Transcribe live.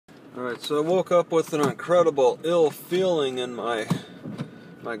Alright, so I woke up with an incredible ill feeling in my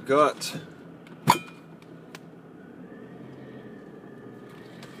gut.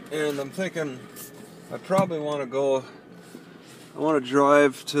 And I'm thinking I probably want to go, I want to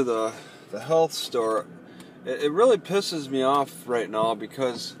drive to the health store. It really pisses me off right now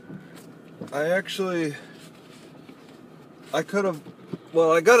because I could have,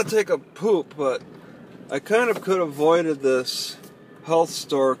 well, I got to take a poop, but I kind of could have avoided this health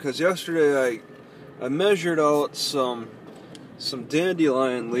store because yesterday I measured out some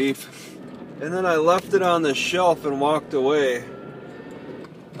dandelion leaf and then I left it on the shelf and walked away,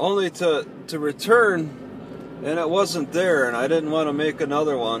 only to return and it wasn't there, and I didn't want to make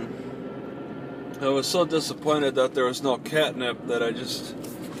another one. I was so disappointed that there was no catnip that I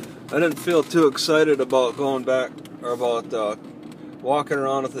didn't feel too excited about going back or about walking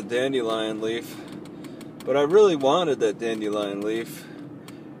around with a dandelion leaf. But I really wanted that dandelion leaf,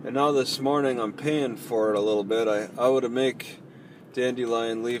 and now this morning I'm paying for it a little bit. I would have make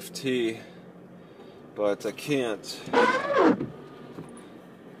dandelion leaf tea, but I can't.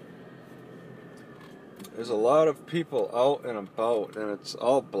 There's a lot of people out and about, and it's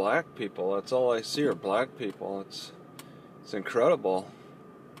all black people. That's all I see are black people. It's incredible.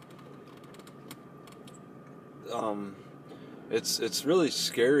 It's really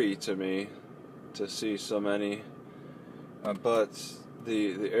scary to me to see so many, but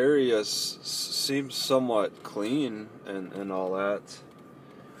the area seems somewhat clean and all that.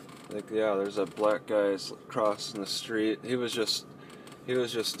 Like, yeah, there's a black guy crossing the street. He was just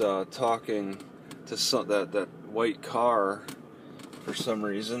talking to that white car for some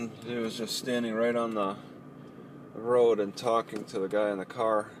reason. He was just standing right on the road and talking to the guy in the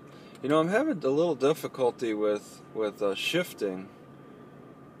car. You know, I'm having a little difficulty with shifting.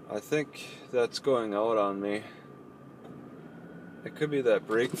 I think that's going out on me. It could be that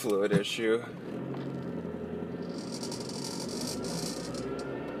brake fluid issue.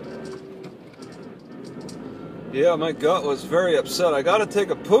 Yeah, my gut was very upset. I got to take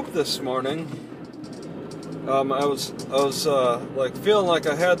a poop this morning. I was like feeling like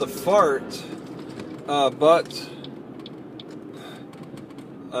I had the fart, but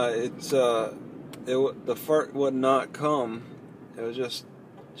the fart would not come. It was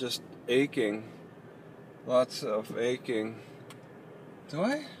just aching, lots of aching. Do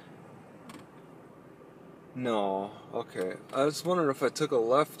I? No. Okay. I was wondering if I took a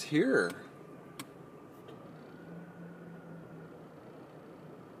left here.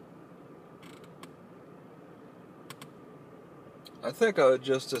 I think I would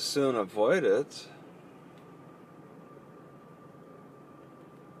just as soon avoid it.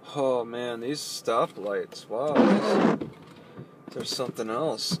 Oh man, these stoplights, wow, there's something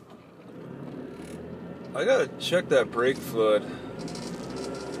else. I gotta check that brake fluid.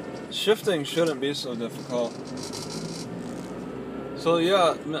 Shifting shouldn't be so difficult. So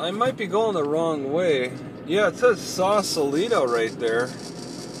yeah, I might be going the wrong way. Yeah, it says Sausalito right there.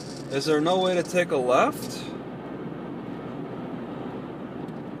 Is there no way to take a left?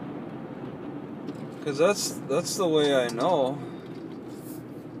 Because that's the way I know.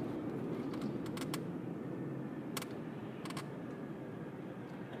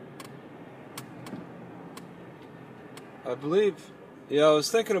 I believe, yeah, I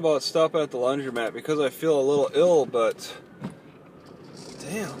was thinking about stopping at the laundromat because I feel a little ill, but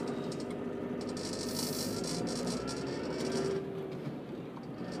damn.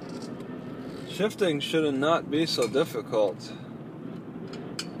 Shifting should not be so difficult.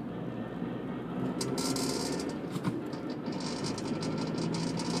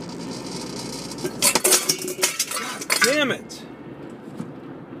 Damn it!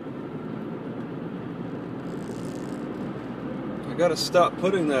 I gotta stop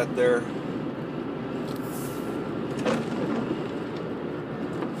putting that there.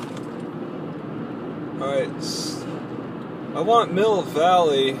 Alright, I want Mill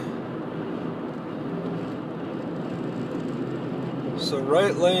Valley. So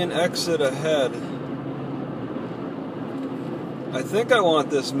right lane exit ahead. I think I want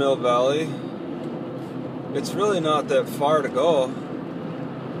this Mill Valley. It's really not that far to go.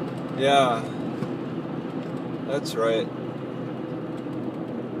 Yeah, that's right.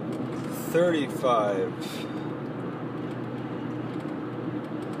 35.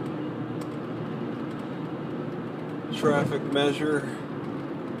 Traffic measure.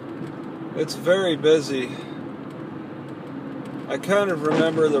 It's very busy. I kind of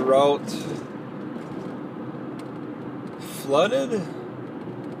remember the route. Flooded?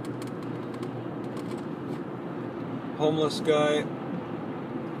 Homeless guy.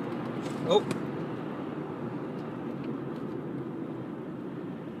 Oh.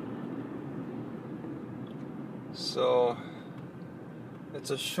 So it's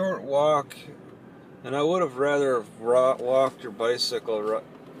a short walk, and I would have rather have walked or bicycled,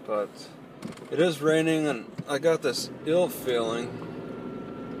 but it is raining and I got this ill feeling.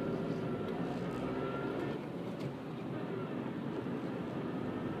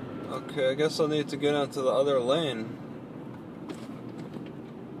 Okay, I guess I'll need to get onto the other lane.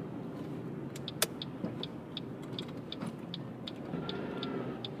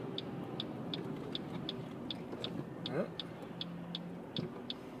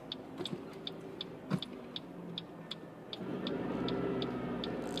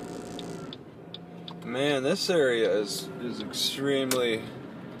 Man, this area is extremely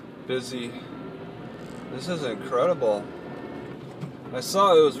busy. This is incredible. I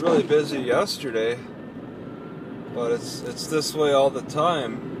saw it was really busy yesterday, but it's this way all the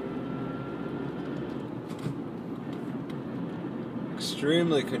time.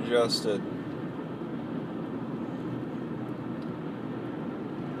 Extremely congested.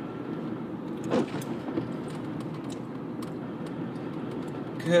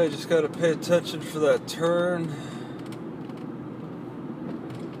 Okay, I just gotta pay attention for that turn.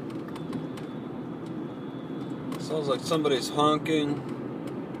 Sounds like somebody's honking.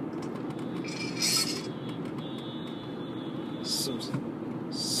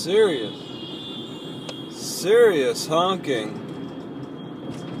 Some serious honking.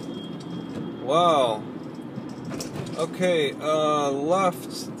 Wow. Okay,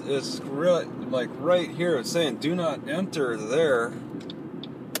 left is really like right here. It's saying do not enter there.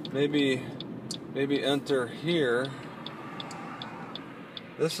 Maybe enter here.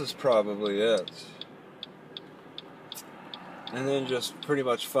 This is probably it. And then just pretty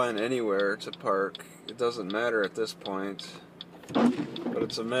much find anywhere to park. It doesn't matter at this point. But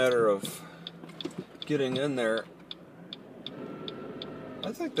it's a matter of getting in there.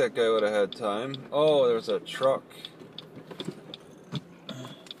 I think that guy would have had time. Oh, there's a truck.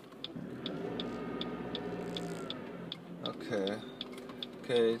 Okay.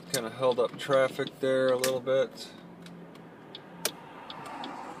 Okay, kind of held up traffic there a little bit.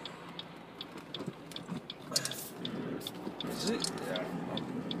 Yeah.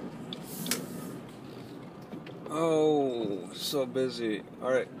 Oh, so busy.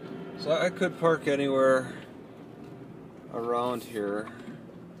 Alright, so I could park anywhere around here.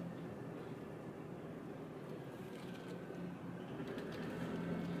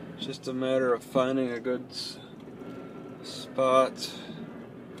 It's just a matter of finding a good spot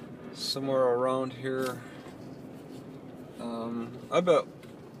somewhere around here. I bet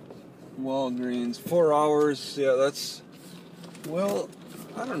Walgreens, 4 hours, yeah, that's, well,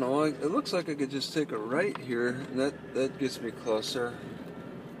 I don't know, it looks like I could just take a right here, and that gets me closer.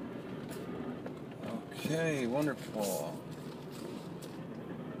 Okay, wonderful.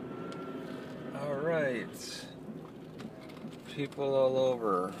 Alright. People all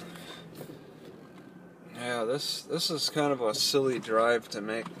over. Yeah, this is kind of a silly drive to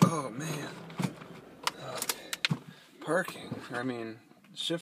make. Oh man. Parking. I mean,